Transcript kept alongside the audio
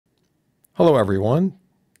Hello everyone.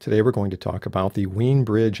 Today we're going to talk about the Wien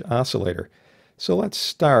bridge oscillator. So let's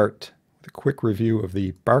start with a quick review of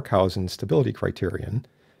the Barkhausen stability criterion.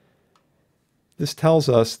 This tells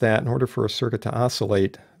us that in order for a circuit to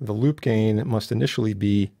oscillate, the loop gain must initially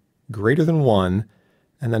be greater than 1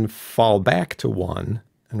 and then fall back to 1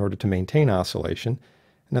 in order to maintain oscillation,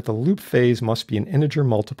 and that the loop phase must be an integer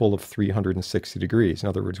multiple of 360 degrees. In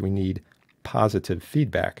other words, we need positive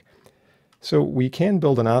feedback. So we can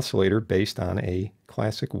build an oscillator based on a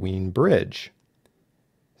classic Wien bridge,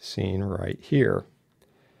 seen right here.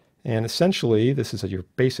 And essentially, this is your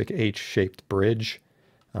basic H-shaped bridge.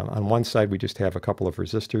 On one side, we just have a couple of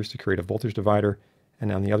resistors to create a voltage divider,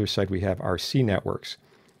 and on the other side, we have RC networks.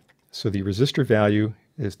 So the resistor value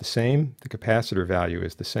is the same, the capacitor value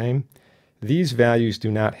is the same. These values do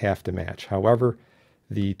not have to match. However,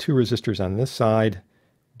 the two resistors on this side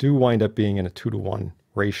do wind up being in a 2-to-1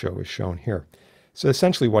 ratio as shown here. So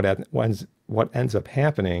essentially what ends up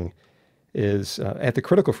happening is at the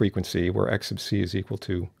critical frequency where x sub c is equal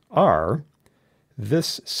to r,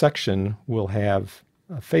 this section will have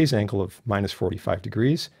a phase angle of minus 45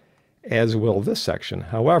 degrees, as will this section.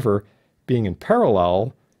 However, being in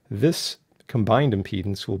parallel, this combined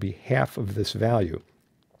impedance will be half of this value.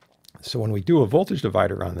 So when we do a voltage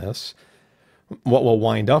divider on this, what we'll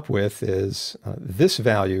wind up with is this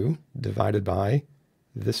value divided by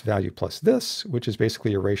this value plus this, which is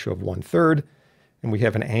basically a ratio of 1/3, and we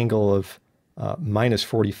have an angle of minus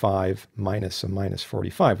 45 minus a minus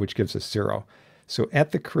 45, which gives us 0. So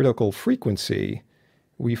at the critical frequency,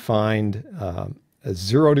 we find a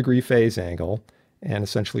 0-degree phase angle and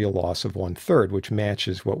essentially a loss of 1/3, which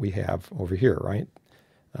matches what we have over here, right?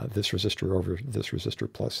 This resistor over this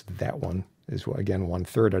resistor plus that one is, again,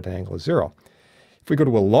 1/3 at an angle of 0. If we go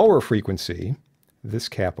to a lower frequency, this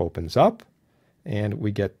cap opens up, and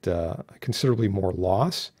we get considerably more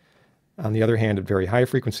loss. On the other hand, at very high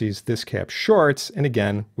frequencies, this cap shorts, and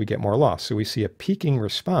again, we get more loss. So we see a peaking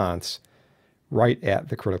response right at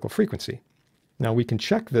the critical frequency. Now, we can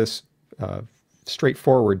check this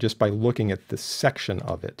straightforward just by looking at this section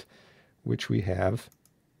of it, which we have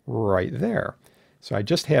right there. So I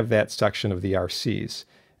just have that section of the RCs.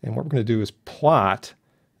 And what we're going to do is plot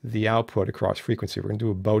the output across frequency. We're going to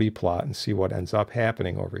do a Bode plot and see what ends up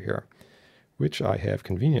happening over here, which I have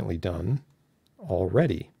conveniently done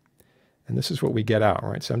already. And this is what we get out,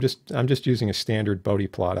 right? So I'm just using a standard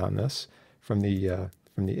Bode plot on this from the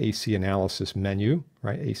AC analysis menu,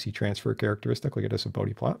 right? AC transfer characteristic, look at this, a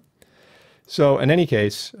Bode plot. So in any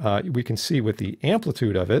case, we can see with the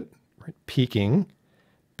amplitude of it, right, peaking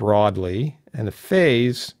broadly, and the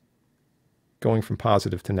phase going from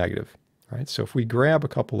positive to negative, right? So if we grab a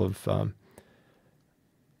couple of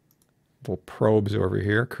little probes over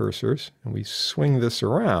here, cursors, and we swing this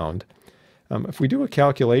around, if we do a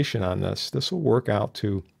calculation on this, this will work out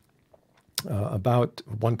to about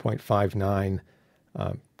 1.59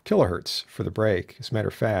 kilohertz for the break. As a matter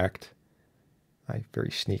of fact, I very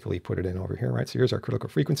sneakily put it in over here, right? So here's our critical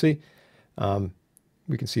frequency.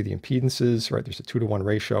 We can see the impedances, right? There's a 2-to-1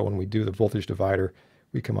 ratio. When we do the voltage divider,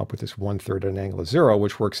 we come up with this 1/3 at an angle of 0,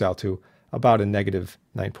 which works out to about a negative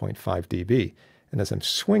 9.5 dB. And as I'm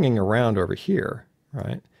swinging around over here,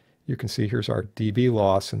 right, you can see here's our dB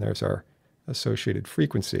loss and there's our associated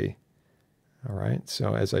frequency. All right,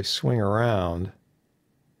 so as I swing around,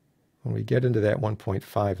 when we get into that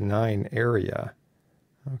 1.59 area,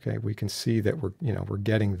 okay, we can see that we're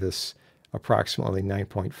getting this approximately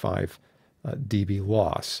 9.5 dB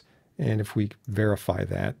loss. And if we verify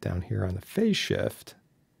that down here on the phase shift,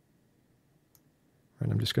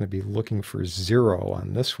 and I'm just going to be looking for 0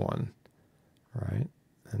 on this one, right?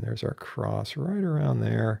 And there's our cross right around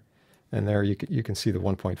there. And there you can see the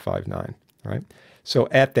 1.59, right? So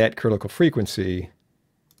at that critical frequency,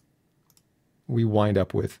 we wind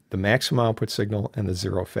up with the maximum output signal and the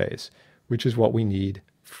 0 phase, which is what we need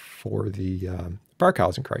for the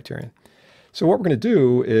Barkhausen criterion. So what we're going to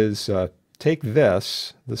do is take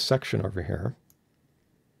this section over here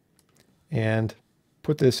and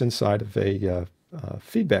put this inside of a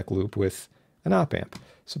feedback loop with an op amp.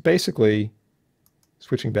 So basically,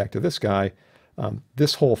 switching back to this guy,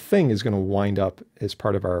 this whole thing is going to wind up as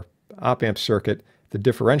part of our op amp circuit. The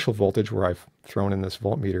differential voltage, where I've thrown in this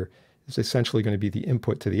voltmeter, is essentially going to be the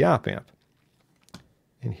input to the op amp.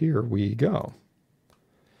 And here we go.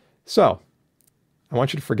 So I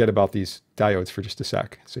want you to forget about these diodes for just a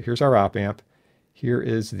sec. So here's our op amp. Here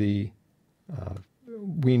is the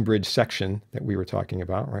Wien bridge section that we were talking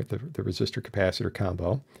about, right? The resistor capacitor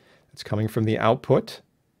combo. It's coming from the output,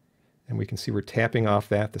 and we can see we're tapping off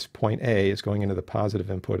that. This point A is going into the positive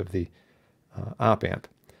input of the op amp.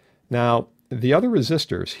 Now, the other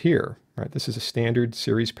resistors here, right, this is a standard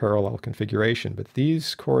series parallel configuration, but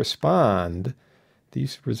these correspond,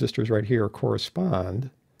 these resistors right here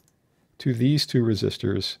correspond to these two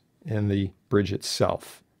resistors in the bridge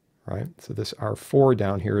itself, right? So this R4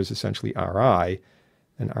 down here is essentially RI,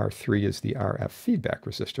 and R3 is the RF feedback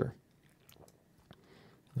resistor.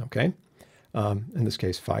 Okay, in this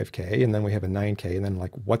case 5K, and then we have a 9K, and then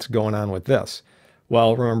like what's going on with this?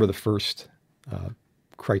 Well, remember the first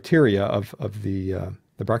criteria of the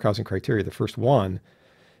Barkhausen criteria, the first one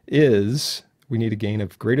is we need a gain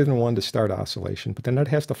of greater than 1 to start oscillation, but then that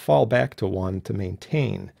has to fall back to 1 to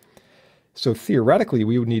maintain. So theoretically,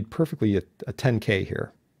 we would need perfectly a 10K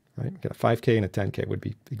here, right? Get a 5K and a 10K would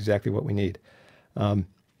be exactly what we need.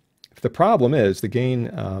 The problem is the gain,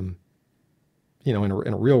 you know,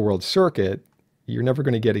 in a real world circuit, you're never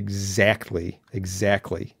going to get exactly,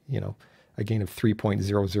 you know, a gain of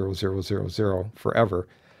 3.00000 forever,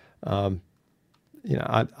 you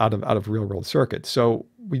know, out of real world circuits. So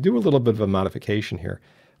we do a little bit of a modification here.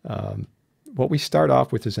 What we start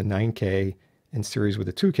off with is a 9K in series with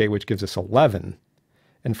a 2K, which gives us 11.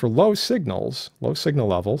 And for low signal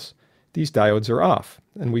levels, these diodes are off,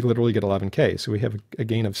 and we literally get 11K. So we have a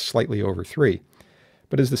gain of slightly over 3.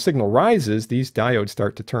 But as the signal rises, these diodes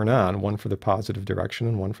start to turn on, one for the positive direction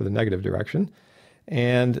and one for the negative direction.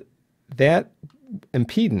 And that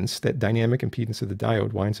impedance, that dynamic impedance of the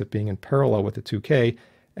diode, winds up being in parallel with the 2K,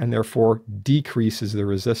 and therefore decreases the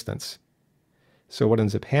resistance. So what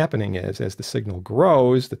ends up happening is, as the signal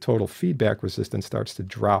grows, the total feedback resistance starts to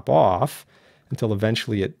drop off until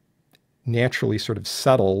eventually it naturally sort of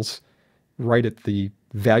settles right at the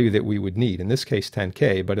value that we would need. In this case,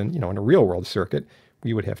 10K, but in, you know, in a real world circuit,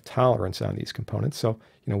 we would have tolerance on these components. So,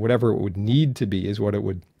 you know, whatever it would need to be is what it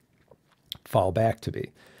would fall back to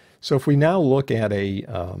be. So if we now look at a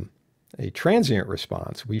transient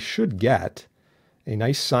response, we should get a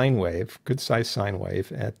nice sine wave, good sized sine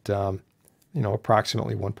wave at, you know,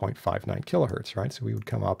 approximately 1.59 kilohertz, right? So we would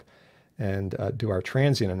come up and do our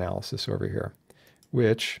transient analysis over here,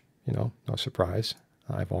 which, you know, no surprise,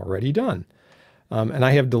 I've already done. And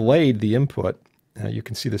I have delayed the input. You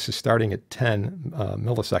can see this is starting at 10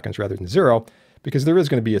 milliseconds rather than 0, because there is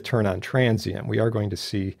going to be a turn on transient. We are going to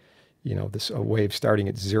see, you know, this a wave starting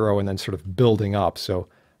at 0 and then sort of building up. So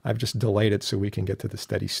I've just delayed it so we can get to the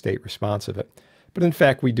steady state response of it. But in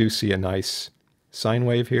fact, we do see a nice sine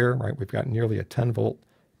wave here, right? We've got nearly a 10 volt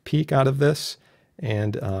peak out of this,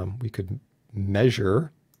 and we could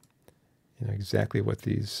measure, you know, exactly what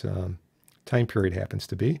these time period happens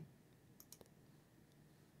to be.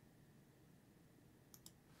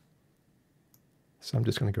 So I'm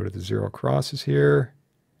just going to go to the 0 crosses here.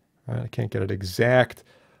 I can't get it exact,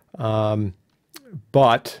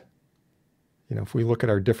 but you know, if we look at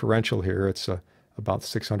our differential here, it's about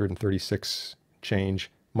 636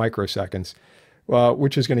 change microseconds,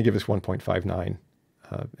 which is going to give us 1.59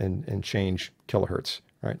 and change kilohertz,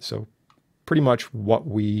 right? So pretty much what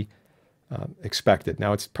we expected.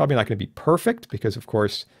 Now, it's probably not going to be perfect because, of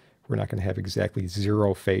course, we're not going to have exactly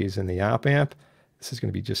 0 phase in the op amp. This is going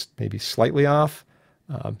to be just maybe slightly off,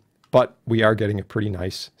 but we are getting a pretty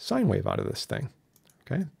nice sine wave out of this thing,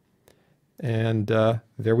 okay? And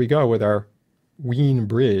there we go with our Wien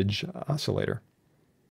bridge oscillator.